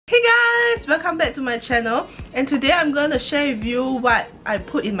welcome back to my channel, and today I'm gonna share with you what I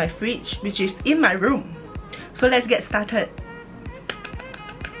put in my fridge, which is in my room. So let's get started.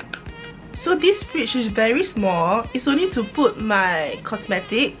 So this fridge is very small. It's only to put my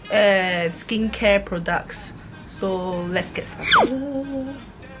cosmetic and skincare products. So let's get started.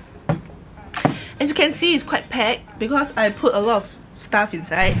 As you can see, it's quite packed because I put a lot of stuff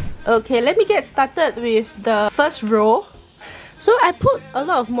inside. Okay, let me get started with the first row. So I put a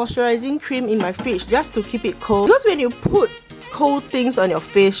lot of moisturizing cream in my fridge just to keep it cold. Because when you put cold things on your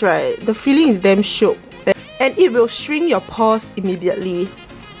face, right, the feeling is damn shook. And it will shrink your pores immediately.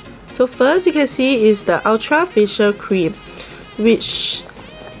 So first you can see is the Ultra Facial Cream, which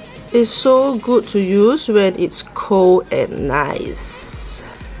is so good to use when it's cold and nice.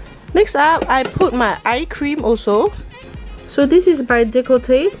 Next up, I put my eye cream also. So this is by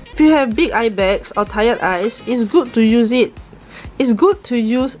Décolleté. If you have big eye bags or tired eyes, it's good to use it. It's good to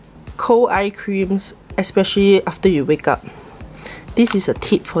use cold eye creams, especially after you wake up. This is a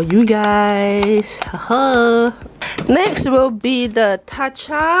tip for you guys. Haha. Next will be the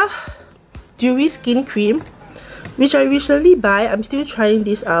Tatcha Dewy Skin Cream, which I recently buy. I'm still trying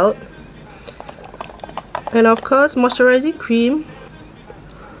this out. And of course, moisturizing cream.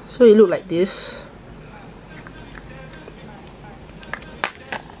 So it looks like this.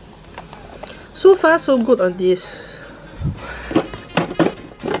 So far so good on this.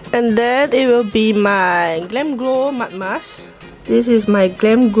 And then it will be my Glam Glow Mud Mask. This is my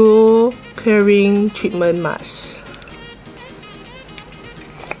Glam Glow Clearing Treatment Mask.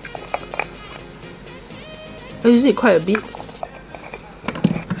 I use it quite a bit.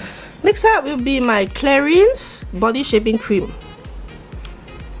 Next up will be my Clarins Body Shaping Cream.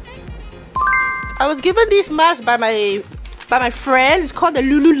 I was given this mask by my friend. It's called the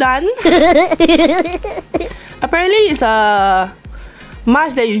Lululan. Apparently it's a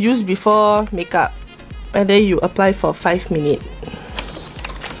mask that you use before makeup and then you apply for 5 minutes.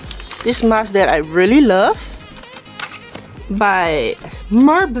 This mask that I really love by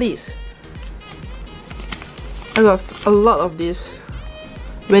Marbliss. I got a lot of this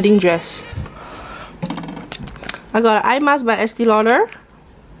wedding dress. I got an eye mask by Estee Lauder.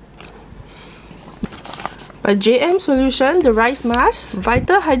 By JM Solution, the rice mask.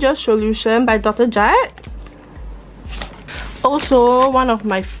 Vital Hydra Solution by Dr. Jart. Also, one of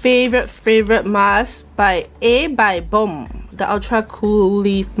my favorite masks by BOM, the Ultra Cool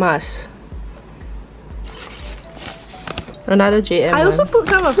Leaf Mask. Another JM. I also put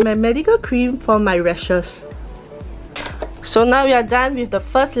some of my medical cream for my rashes. So now we are done with the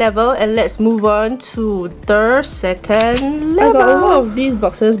first level, and let's move on to the second level. I got a lot of these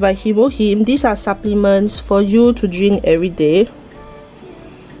boxes by Him. These are supplements for you to drink every day.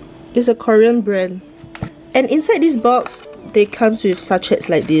 It's a Korean brand. And inside this box, they comes with sachets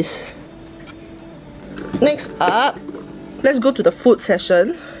like this. Next up, let's go to the food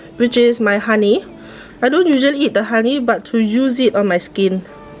section, which is my honey. I don't usually eat the honey, but to use it on my skin.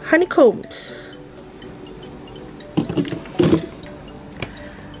 Honeycombs.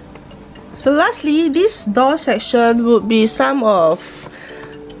 So lastly, this door section would be some of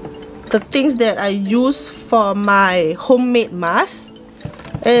the things that I use for my homemade mask.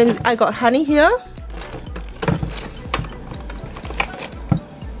 And I got honey here.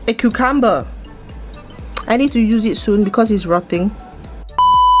 A cucumber. I need to use it soon because it's rotting.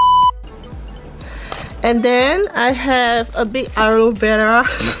 And then I have a big aloe vera.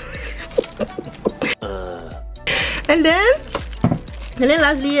 And then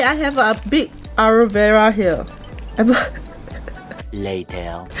lastly, I have a big aloe vera here.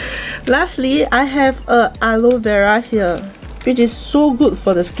 Later. Lastly, I have a aloe vera here, which is so good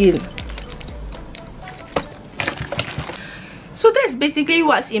for the skin. So that's basically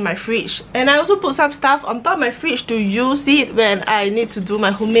what's in my fridge. And I also put some stuff on top of my fridge to use it when I need to do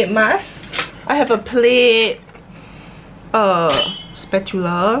my homemade mask. I have a plate,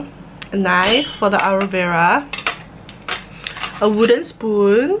 spatula, a knife for the aloe vera, a wooden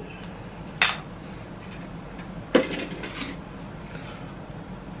spoon,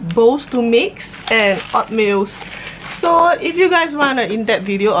 bowls to mix, and oatmeals. So if you guys want an in-depth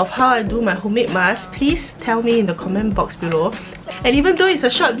video of how I do my homemade mask, please tell me in the comment box below. And even though it's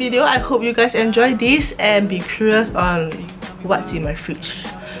a short video, I hope you guys enjoy this and be curious on what's in my fridge.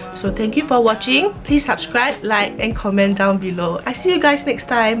 So thank you for watching. Please subscribe, like, and comment down below. I see you guys next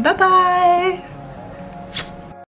time. Bye bye.